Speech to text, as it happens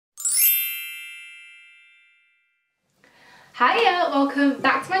Hiya, welcome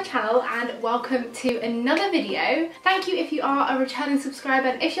back to my channel and welcome to another video. Thank you if you are a returning subscriber,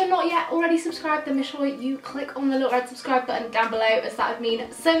 and if you're not yet already subscribed, then make sure you click on the little red subscribe button down below, as that would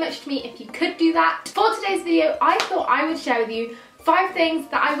mean so much to me if you could do that. For today's video, I thought I would share with you 5 things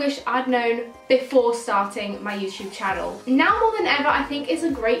that I wish I'd known before starting my YouTube channel. Now more than ever, I think it's a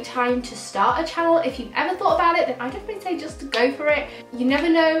great time to start a channel. If you've ever thought about it, then I definitely say just to go for it. You never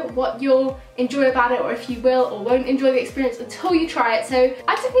know what you'll enjoy about it, or if you will or won't enjoy the experience until you try it. So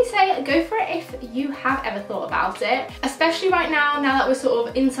I definitely say go for it if you have ever thought about it. Especially right now that we're sort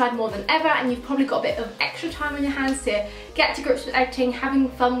of inside more than ever, and you've probably got a bit of extra time on your hands to get to grips with editing, having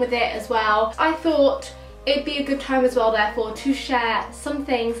fun with it as well. I thought it'd be a good time as well, therefore, to share some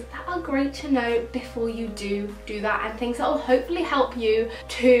things that are great to know before you do that, and things that will hopefully help you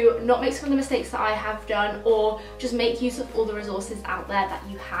to not make some of the mistakes that I have done, or just make use of all the resources out there that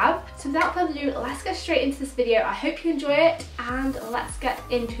you have. So without further ado, let's get straight into this video. I hope you enjoy it, and let's get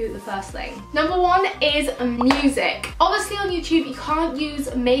into the first thing. Number 1 is music. Obviously on YouTube you can't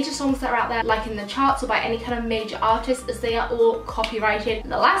use major songs that are out there like in the charts or by any kind of major artist, as they are all copyrighted.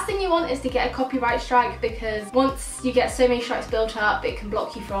 The last thing you want is to get a copyright strike, because once you get so many strikes built up, it can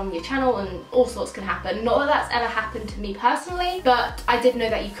block you from your channel and all sorts can happen. Not that that's ever happened to me personally, but I did know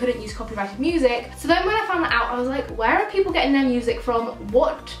that you couldn't use copyrighted music. So then when I found that out, I was like, where are people getting their music from?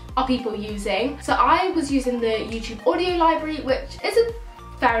 What are people using? So I was using the YouTube audio library, which isn't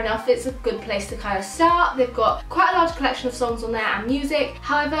fair enough, it's a good place to kind of start. They've got quite a large collection of songs on there and music.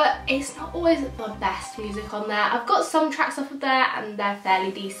 However, it's not always the best music on there. I've got some tracks off of there and they're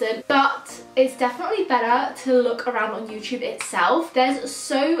fairly decent, but it's definitely better to look around on YouTube itself. There's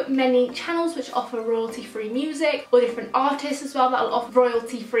so many channels which offer royalty-free music, or different artists as well that will offer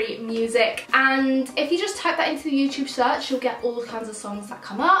royalty-free music. And if you just type that into the YouTube search, you'll get all kinds of songs that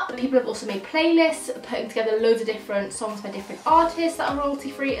come up. People have also made playlists putting together loads of different songs by different artists that are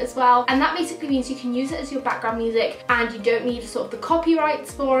royalty free as well, and that basically means you can use it as your background music and you don't need sort of the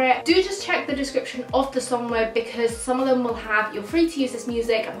copyrights for it. Do just check the description of the song though, because some of them will have you're free to use this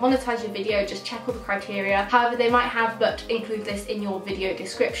music and monetize your video. Just check all the criteria. However, they might have but include this in your video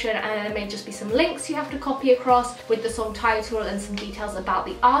description, and then there may just be some links you have to copy across with the song title and some details about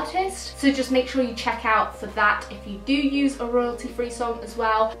the artist. So just make sure you check out for that if you do use a royalty free song as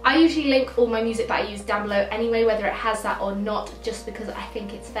well. I usually link all my music that I use down below anyway, whether it has that or not, just because I think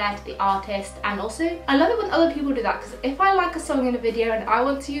it's fair to the artist. And also I love it when other people do that, because if I like a song in a video and I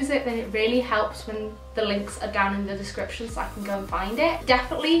want to use it, then it really helps when the links are down in the description so I can go and find it.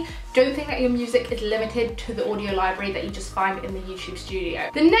 Definitely don't think that your music is limited to the audio library that you just find in the YouTube studio.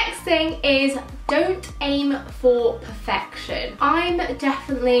 The next thing is don't aim for perfection. I'm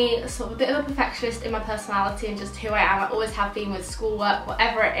definitely sort of a bit of a perfectionist in my personality and just who I am. I always have been with schoolwork,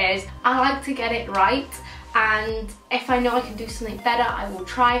 whatever it is. I like to get it right, and if I know I can do something better, I will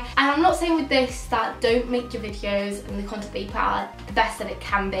try. And I'm not saying with this that don't make your videos and the content that you put out the best that it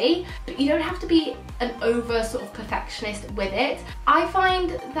can be, but you don't have to be an over sort of perfectionist with it. I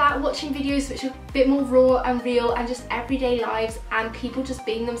find that watching videos which are a bit more raw and real and just everyday lives and people just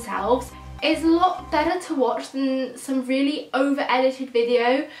being themselves is a lot better to watch than some really over edited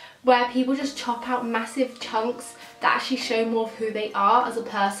video where people just chop out massive chunks that actually show more of who they are as a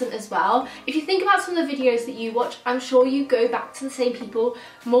person as well. If you think about some of the videos that you watch, I'm sure you go back to the same people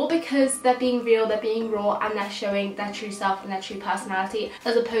more because they're being real, they're being raw, and they're showing their true self and their true personality,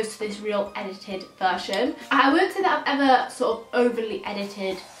 as opposed to this real edited version. I won't say that I've ever sort of overly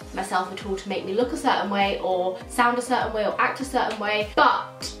edited myself at all to make me look a certain way or sound a certain way or act a certain way,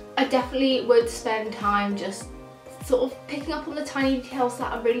 but I definitely would spend time just sort of picking up on the tiny details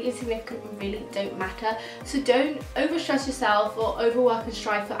that are really insignificant and really don't matter. So don't overstress yourself or overwork and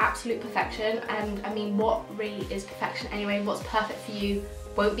strive for absolute perfection. And I mean, what really is perfection anyway? What's perfect for you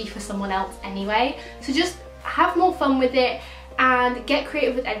won't be for someone else anyway. So just have more fun with it and get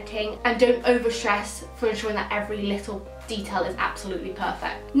creative with editing, and don't overstress for ensuring that every little detail is absolutely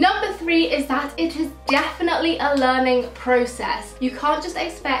perfect. Number 3 is that it is definitely a learning process. You can't just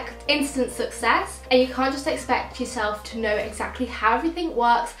expect instant success, and you can't just expect yourself to know exactly how everything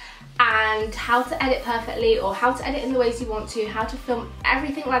works and how to edit perfectly, or how to edit in the ways you want to, how to film,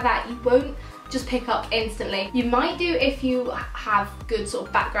 everything like that. You won't just pick up instantly. You might do if you have good sort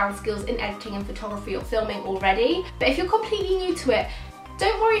of background skills in editing and photography or filming already, but if you're completely new to it,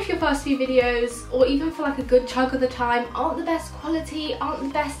 don't worry if your first few videos, or even for like a good chunk of the time, aren't the best quality, aren't the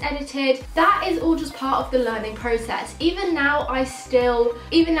best edited. That is all just part of the learning process. Even now I still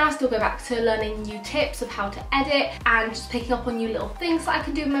go back to learning new tips of how to edit, and just picking up on new little things that I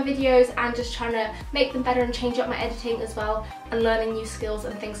can do in my videos, and just trying to make them better and change up my editing as well, and learning new skills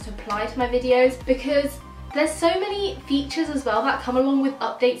and things to apply to my videos, because There's so many features as well that come along with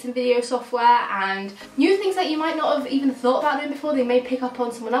updates in video software and new things that you might not have even thought about doing before. They may pick up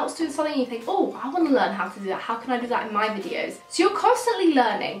on someone else doing something and you think, oh, I want to learn how to do that. How can I do that in my videos? So you're constantly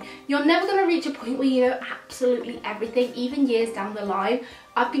learning. You're never going to reach a point where you know absolutely everything, even years down the line.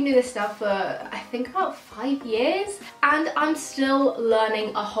 I've been doing this stuff for I think about 5 years and I'm still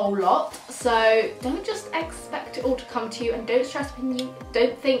learning a whole lot. So don't just expect it all to come to you, and don't stress when you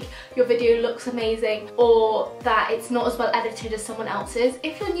don't think your video looks amazing or that it's not as well edited as someone else's.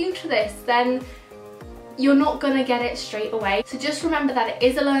 If you're new to this, then you're not gonna get it straight away. So just remember that it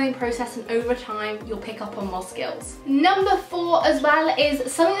is a learning process, and over time you'll pick up on more skills. Number 4 as well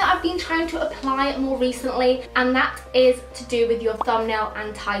is something that I've been trying to apply more recently, and that is to do with your thumbnail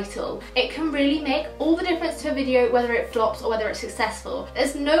and title. It can really make all the difference to a video, whether it flops or whether it's successful.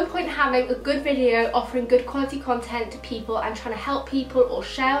 There's no point having a good video, offering good quality content to people and trying to help people or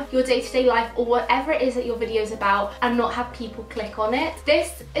share your day-to-day life or whatever it is that your video is about, and not have people click on it.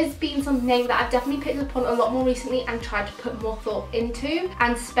 This has been something that I've definitely picked up on a lot more recently and tried to put more thought into,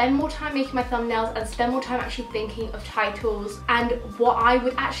 and spend more time making my thumbnails and spend more time actually thinking of titles and what I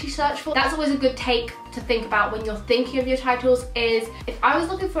would actually search for. That's always a good take to think about when you're thinking of your titles, is if I was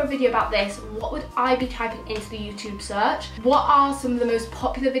looking for a video about this, what would I be typing into the YouTube search? What are some of the most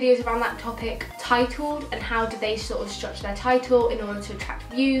popular videos around that topic titled, and how do they sort of structure their title in order to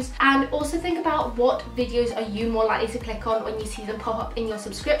attract views? And also think about what videos are you more likely to click on when you see them pop up in your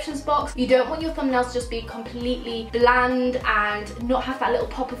subscriptions box. You don't want your thumbnails to just be completely bland and not have that little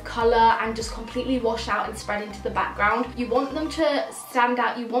pop of colour and just completely wash out and spread into the background. You want them to stand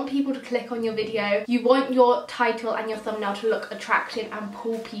out, you want people to click on your video, you want your title and your thumbnail to look attractive and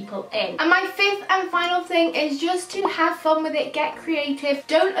pull people in. And my 5th and final thing is just to have fun with it, get creative,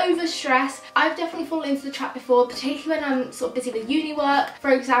 don't over stress. I've definitely fallen into the trap before, particularly when I'm sort of busy with uni work,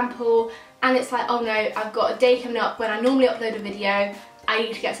 for example, and it's like, oh no, I've got a day coming up when I normally upload a video, I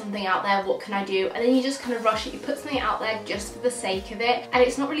need to get something out there, what can I do? And then you just kind of rush it, you put something out there just for the sake of it, and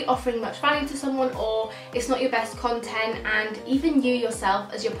it's not really offering much value to someone, or it's not your best content, and even you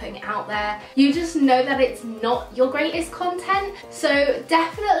yourself, as you're putting it out there, you just know that it's not your greatest content. So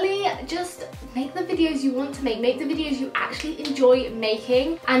definitely just make the videos you want to make the videos you actually enjoy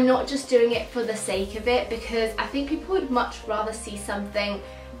making, and not just doing it for the sake of it, because I think people would much rather see something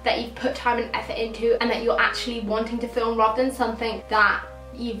that you've put time and effort into and that you're actually wanting to film, rather than something that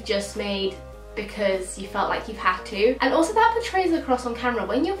you've just made because you felt like you've had to. And also that portrays across on camera.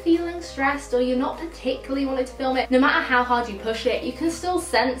 When you're feeling stressed or you're not particularly wanting to film it, no matter how hard you push it, you can still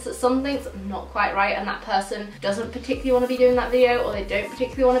sense that something's not quite right and that person doesn't particularly want to be doing that video, or they don't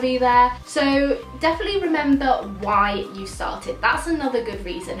particularly want to be there. So definitely remember why you started. That's another good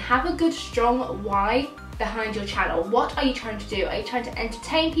reason. Have a good strong why behind your channel. What are you trying to do? Are you trying to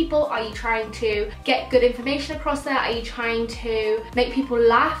entertain people? Are you trying to get good information across there? Are you trying to make people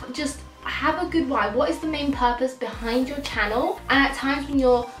laugh? Just have a good why. What is the main purpose behind your channel? And at times when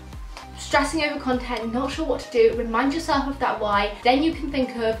you're stressing over content, not sure what to do, remind yourself of that why. Then you can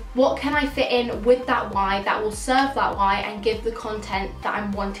think of what can I fit in with that why that will serve that why and give the content that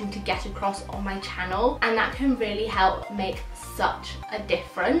I'm wanting to get across on my channel, and that can really help make such a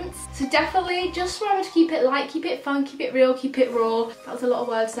difference. So definitely just remember to keep it light, keep it fun, keep it real, keep it raw. That was a lot of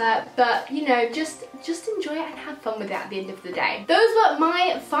words there, but you know, just enjoy it and have fun with it at the end of the day. Those were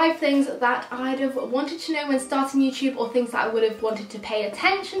my 5 things that I'd have wanted to know when starting YouTube, or things that I would have wanted to pay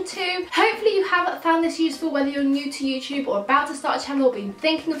attention to. Hopefully you have found this useful, whether you're new to YouTube or about to start a channel or been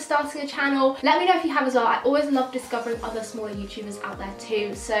thinking of starting a channel. Let me know if you have as well. I always love discovering other smaller YouTubers out there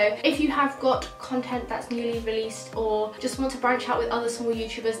too. So if you have got content that's newly released or just want to branch out with other small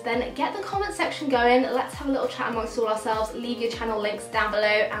YouTubers, then get the comment section going. Let's have a little chat amongst all ourselves. Leave your channel links down below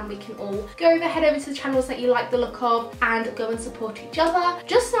and we can all head over to the channels that you like the look of and go and support each other.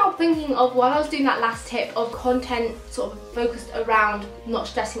 Just now thinking of, while I was doing that last tip of content sort of focused around not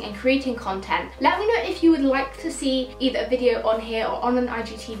stressing and creating content, let me know if you would like to see either a video on here or on an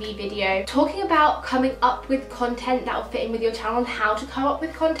IGTV video talking about coming up with content that will fit in with your channel and how to come up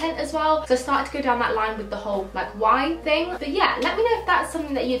with content as well. So I started to go down that line with the whole like why thing. But yeah, let me know if that's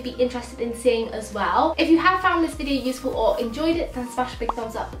something that you'd be interested in seeing as well. If you have found this video useful or enjoyed it, then smash a big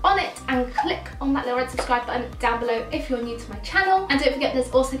thumbs up on it and click on that little red subscribe button down below if you're new to my channel. And don't forget,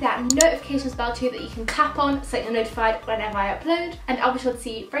 there's also that notifications bell too that you can tap on so that you're notified whenever I upload. And I'll be sure to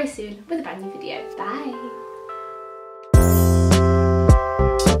see you very soon with a brand new video. Bye!